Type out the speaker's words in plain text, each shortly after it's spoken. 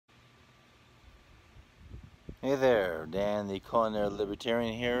Hey there, Dan the Culinary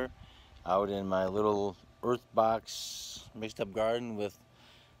Libertarian here, out in my little earth box mixed up garden with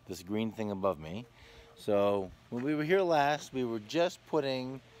this green thing above me. So when we were here last, we were just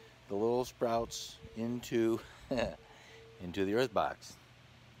putting the little sprouts into into the earth box.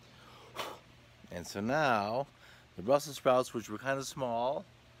 And so now the Brussels sprouts, which were kind of small,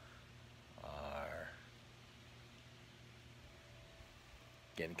 are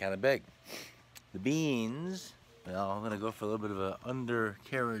getting kind of big. The beans, well, I'm going to go for a little bit of an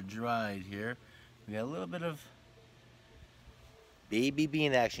undercarriage ride here. We got a little bit of baby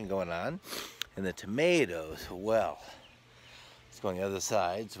bean action going on. And the tomatoes, well, it's going the other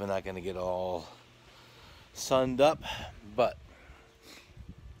side, so we're not going to get all sunned up, but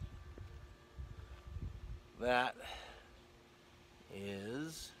that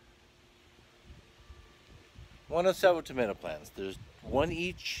is one of several tomato plants. There's one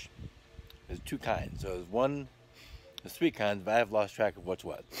each. There's two kinds. So there's three kinds, but I've lost track of what's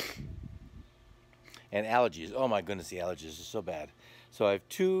what. And allergies. Oh my goodness, the allergies are so bad. So I have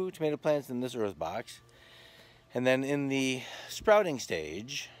two tomato plants in this earth box. And then in the sprouting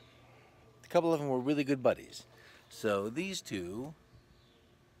stage, a couple of them were really good buddies. So these two,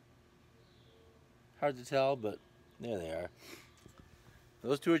 hard to tell, but there they are.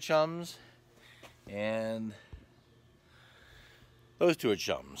 Those two are chums, and those two are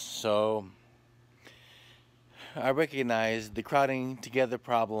chums. So I recognize the crowding together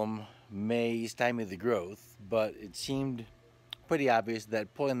problem may stymie the growth, but it seemed pretty obvious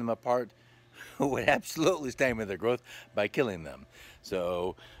that pulling them apart would absolutely stymie their growth by killing them.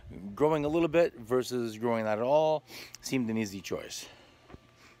 So growing a little bit versus growing not at all seemed an easy choice.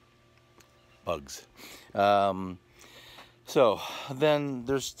 Bugs. So then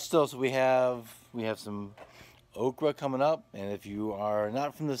there's still, so we have some okra coming up, and if you are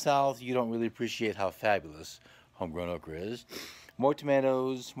not from the south, you don't really appreciate how fabulous homegrown okra is. More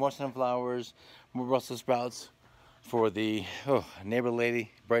tomatoes, more sunflowers, more Brussels sprouts for the neighbor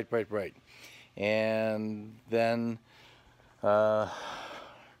lady, bright, bright, bright. And then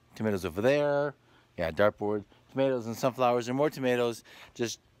tomatoes over there, yeah, dartboard, tomatoes and sunflowers, and more tomatoes,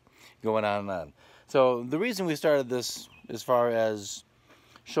 just going on and on. So the reason we started this, as far as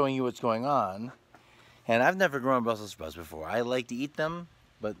showing you what's going on, and I've never grown Brussels sprouts before. I like to eat them,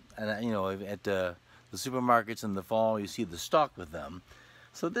 but you know, at the supermarkets in the fall, you see the stalk with them.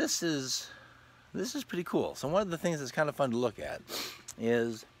 So this is pretty cool. So one of the things that's kind of fun to look at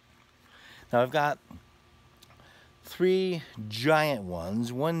is, now I've got three giant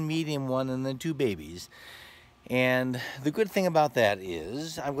ones, one medium one, and then two babies. And the good thing about that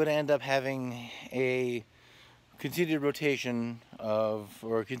is I'm going to end up having a continued rotation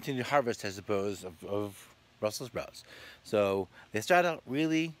or continued harvest, I suppose, of Brussels sprouts. So they start out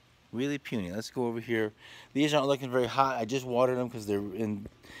really, really puny. Let's go over here. These aren't looking very hot. I just watered them because they're in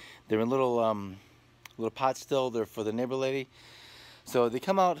little pots still. They're for the neighbor lady. So they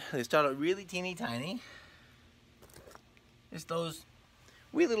come out. They start out really teeny tiny. It's those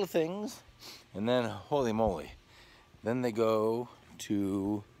wee little things, and then holy moly, then they go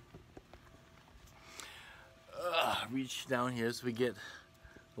to reach down here, so we get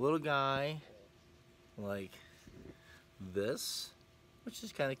a little guy like this, which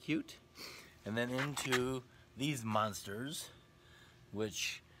is kind of cute, and then into these monsters,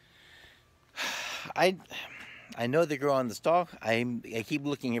 which I know they grow on the stalk. I keep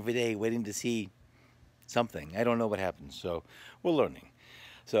looking every day, waiting to see something. I don't know what happens, so we're learning.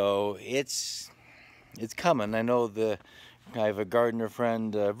 So it's coming. I know I have a gardener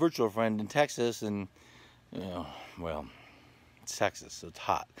friend, a virtual friend in Texas, and you know, well, it's Texas, so it's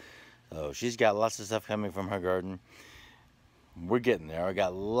hot. So she's got lots of stuff coming from her garden. We're getting there. I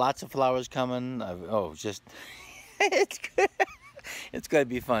got lots of flowers coming. Just it's good. It's going to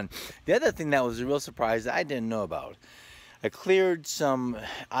be fun. The other thing that was a real surprise that I didn't know about, I cleared some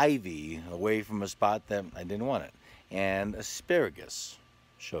ivy away from a spot that I didn't want it, and asparagus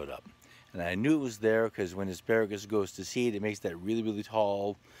showed up. And I knew it was there because when asparagus goes to seed, it makes that really, really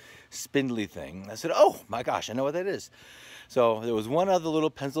tall, spindly thing. I said, oh my gosh, I know what that is. So there was one other little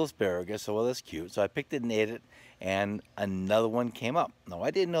pencil asparagus, so well, that's cute. So I picked it and ate it, and another one came up. Now,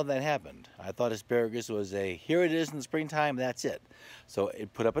 I didn't know that happened. I thought asparagus was here it is in the springtime, that's it. So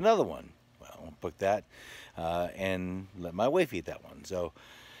it put up another one. Well, I'll put that and let my wife eat that one. So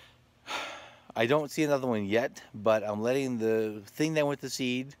I don't see another one yet, but I'm letting the thing that went to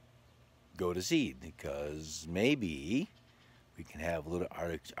seed go to seed, because maybe we can have a little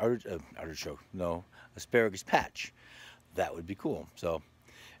asparagus patch. That would be cool. So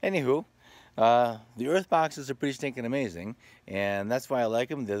anywho, The earth boxes are pretty stinking amazing, and that's why I like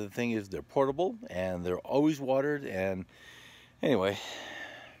them. The other thing is they're portable and they're always watered. And anyway,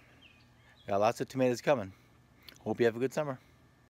 got lots of tomatoes coming. Hope you have a good summer.